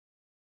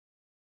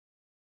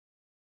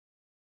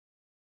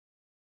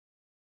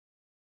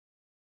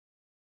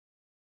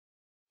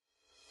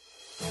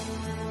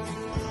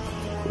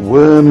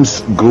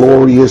Worms,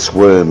 glorious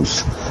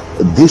worms.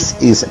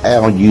 This is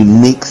our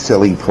unique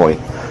selling point,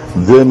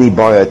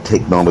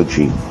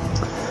 Biotechnology.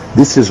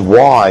 This is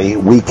why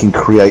we can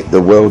create the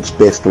world's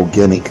best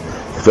organic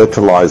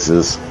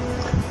fertilizers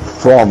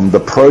from the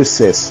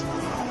process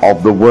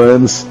of the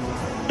worms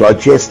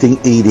digesting,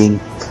 eating,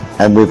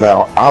 and with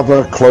our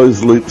other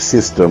closed loop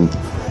system,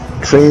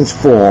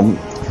 transform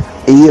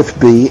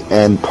EFB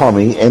and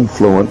POMI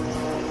effluent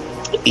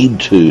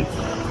into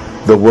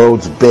the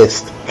world's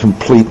best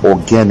complete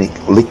organic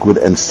liquid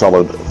and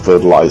solid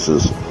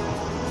fertilizers.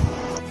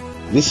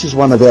 This is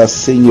one of our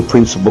senior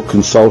principal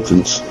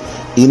consultants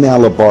in our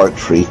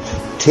laboratory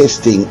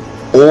testing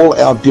all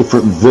our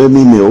different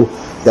vermi-meal,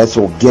 that's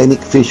organic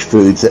fish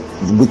foods,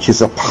 which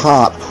is a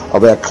part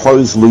of our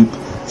closed loop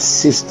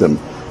system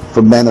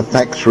for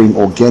manufacturing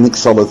organic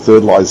solid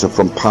fertilizer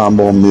from palm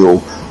oil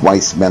meal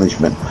waste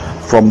management,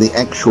 from the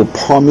actual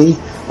POMI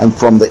and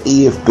from the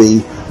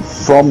EFB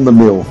from the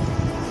mill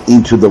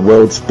into the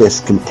world's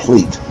best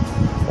complete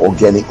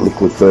organic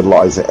liquid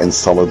fertilizer and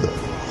solid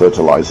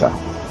fertilizer.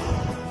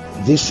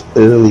 This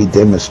early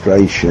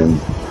demonstration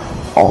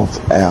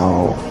of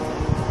our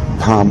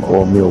palm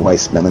oil meal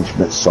waste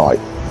management site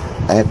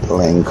at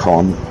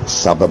Langkon,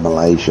 Sabah,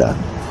 Malaysia,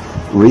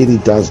 really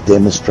does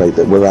demonstrate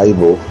that we're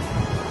able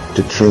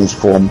to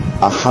transform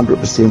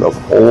 100%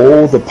 of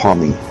all the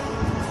POMI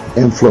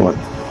effluent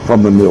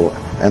from the mill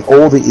and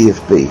all the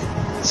EFB.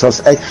 So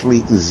it's actually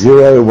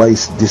zero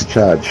waste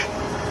discharge.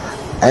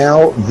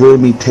 Our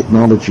vermi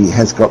technology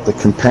has got the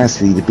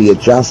capacity to be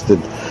adjusted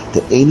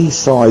to any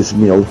size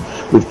mill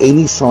with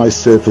any size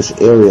surface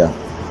area,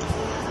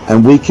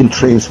 and we can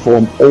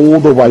transform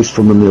all the waste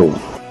from the mill.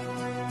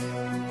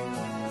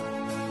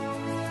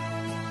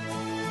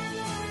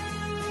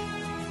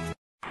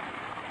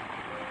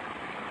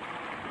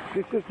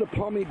 This is the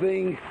POMI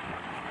being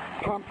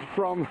pumped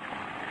from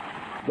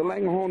the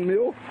Langhorn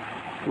mill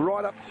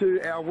right up to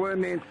our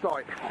Wormman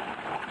site.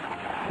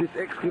 This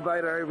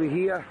excavator over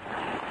here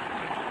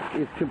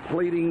is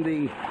completing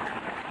the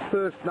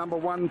first number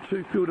 1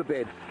 2 filter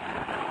beds,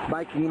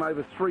 making them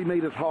over 3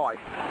 meters high.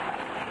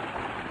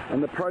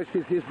 And the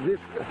process is this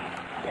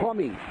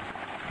POMI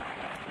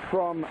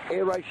from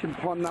aeration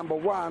pond number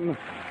 1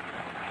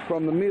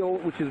 from the mill,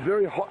 which is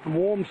very hot and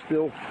warm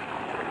still,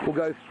 will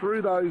go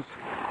through those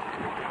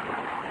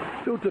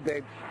filter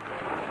beds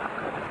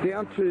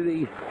down to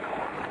the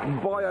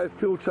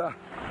biofilter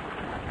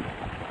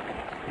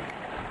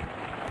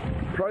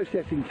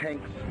processing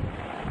tanks.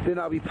 Then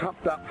they'll be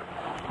pumped up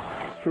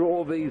through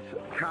all these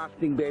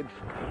casting beds,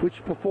 which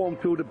perform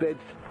filter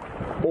beds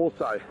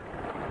also.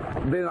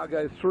 Then I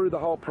go through the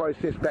whole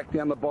process back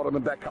down the bottom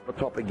and back up the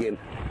top again,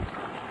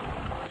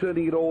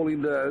 turning it all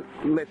into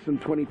less than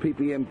 20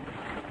 ppm,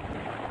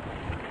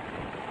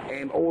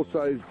 and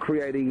also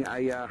creating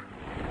a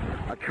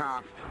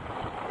cast,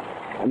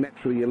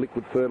 naturally a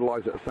liquid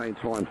fertilizer at the same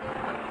time.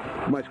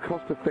 The most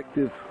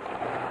cost-effective,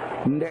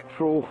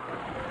 natural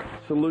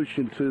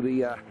solution to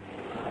the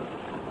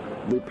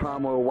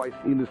palm oil waste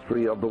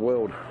industry of the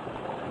world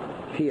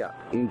here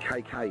in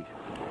KK.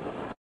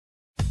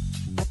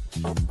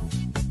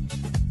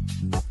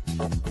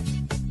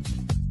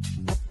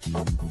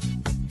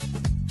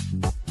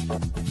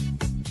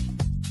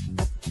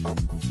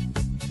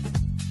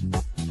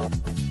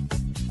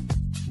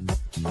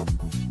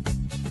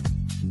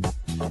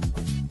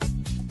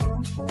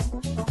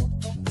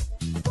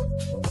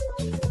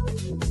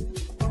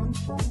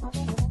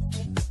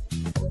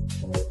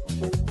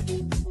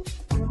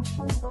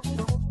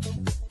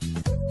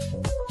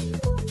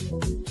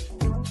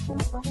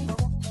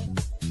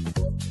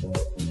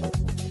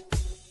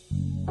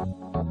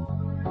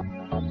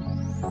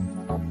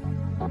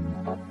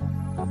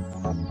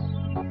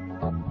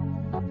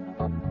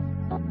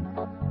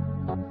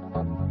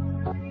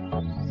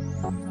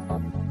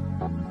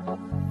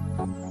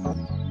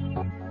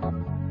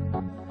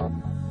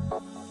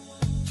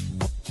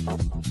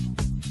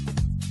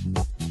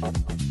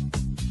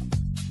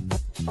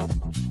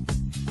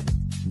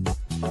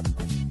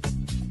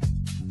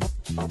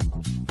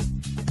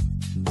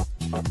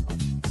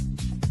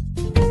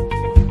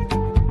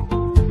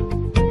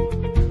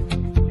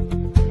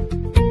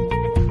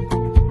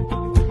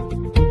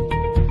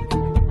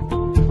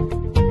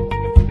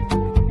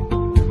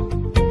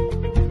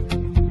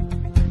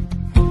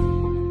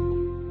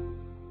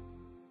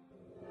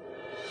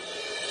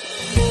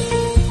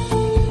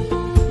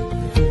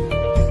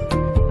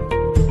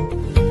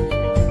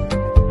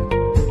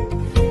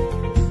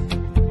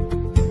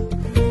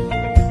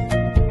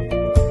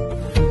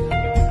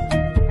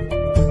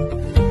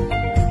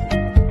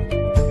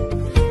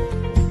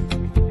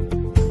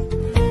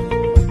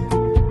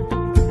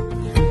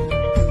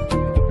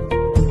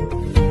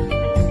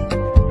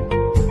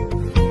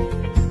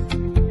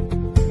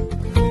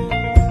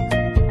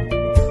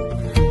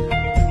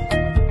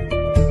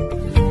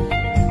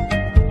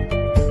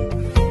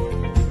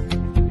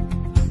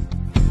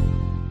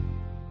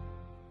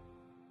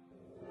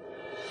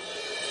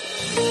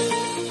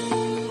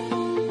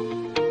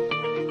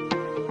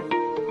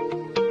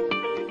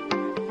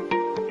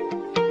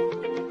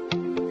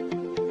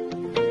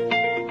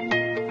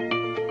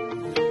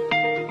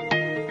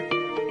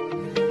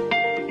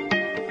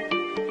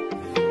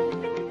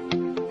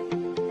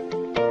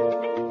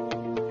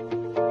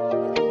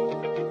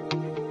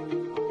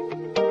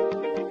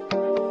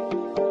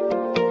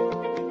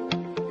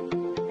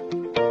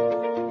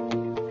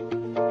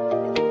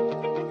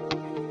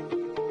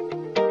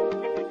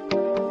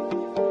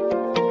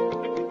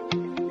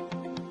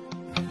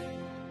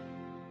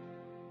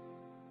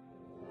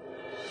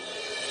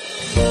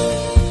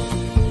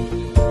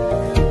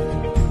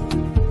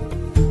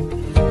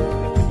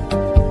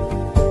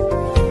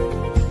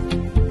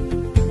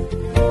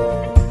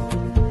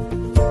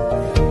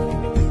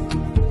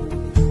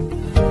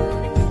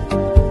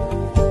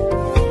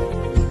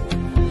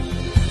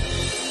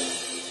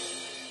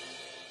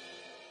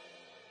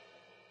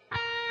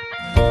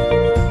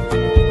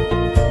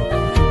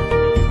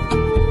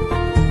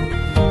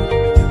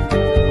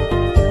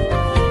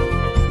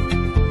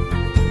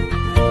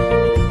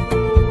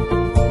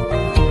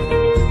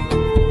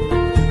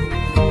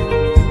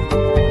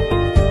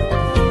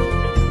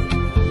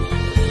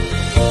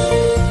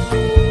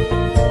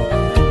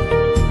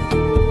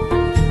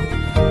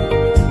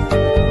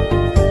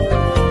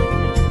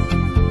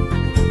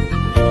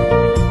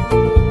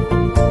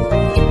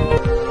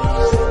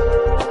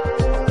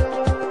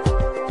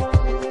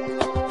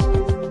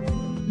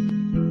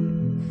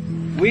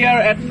 We are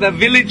at the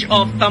village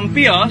of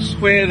Tampios,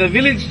 where the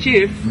village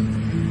chief,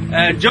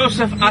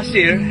 Joseph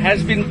Asir,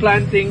 has been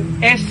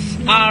planting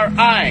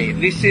SRI.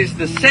 This is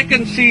the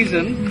second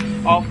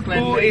season of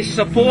planting. Who is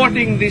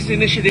supporting this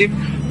initiative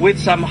with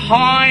some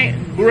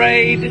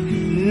high-grade,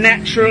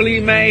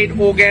 naturally made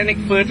organic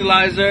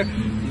fertilizer,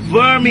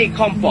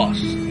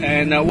 vermicompost.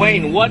 And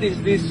Wayne, what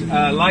is this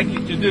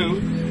likely to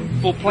do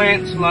for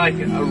plants like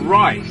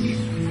rice?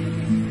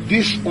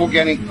 This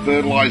organic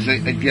fertilizer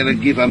is going to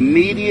give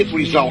immediate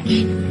results.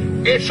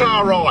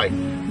 SRI,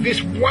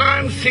 this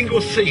one single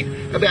seed,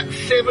 about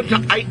 7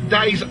 to 8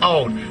 days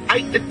old,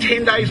 8 to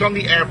 10 days on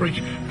the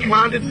average,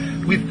 planted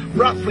with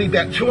roughly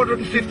about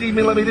 250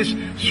 millimeters,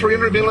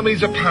 300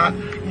 millimeters apart.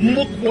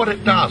 Look what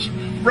it does.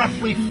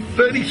 Roughly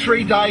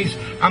 33 days,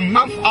 a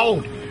month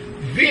old.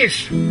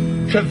 This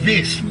to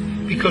this,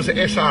 because of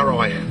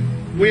SRI.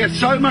 We are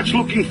so much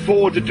looking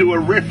forward to do a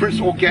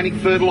reference organic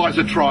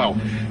fertilizer trial.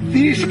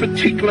 This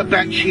particular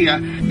batch here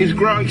is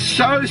growing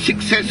so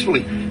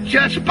successfully,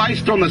 just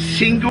based on a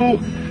single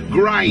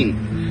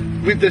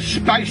grain with the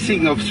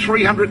spacing of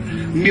 300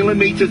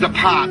 millimeters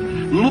apart.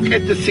 Look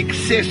at the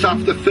success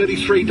after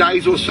 33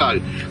 days or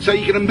so. So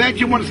you can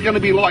imagine what it's going to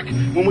be like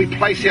when we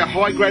place our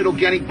high-grade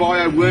organic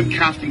bio worm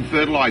casting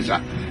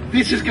fertilizer.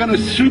 This is going to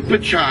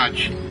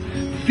supercharge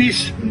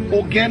this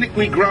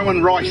organically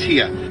grown rice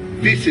here.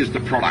 This is the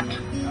product.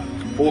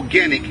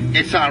 Organic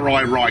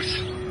SRI rice.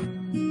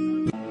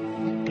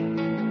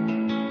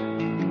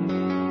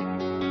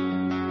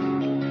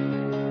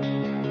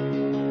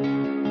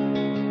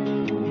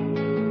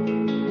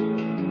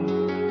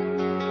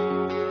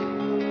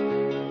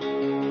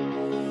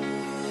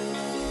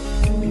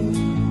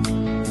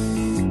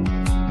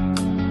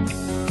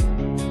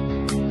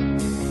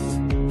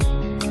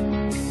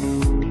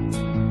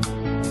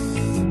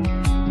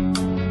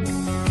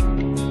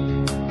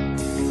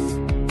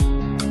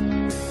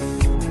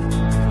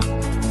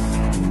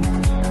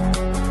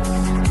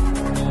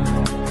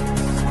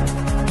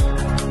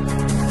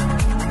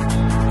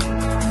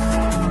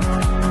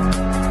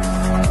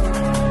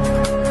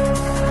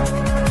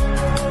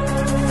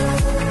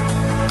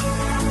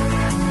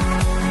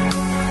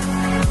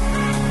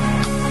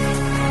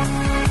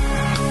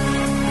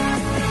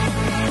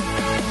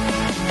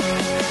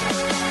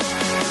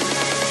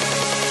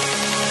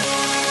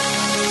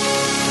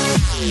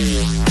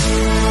 Yeah.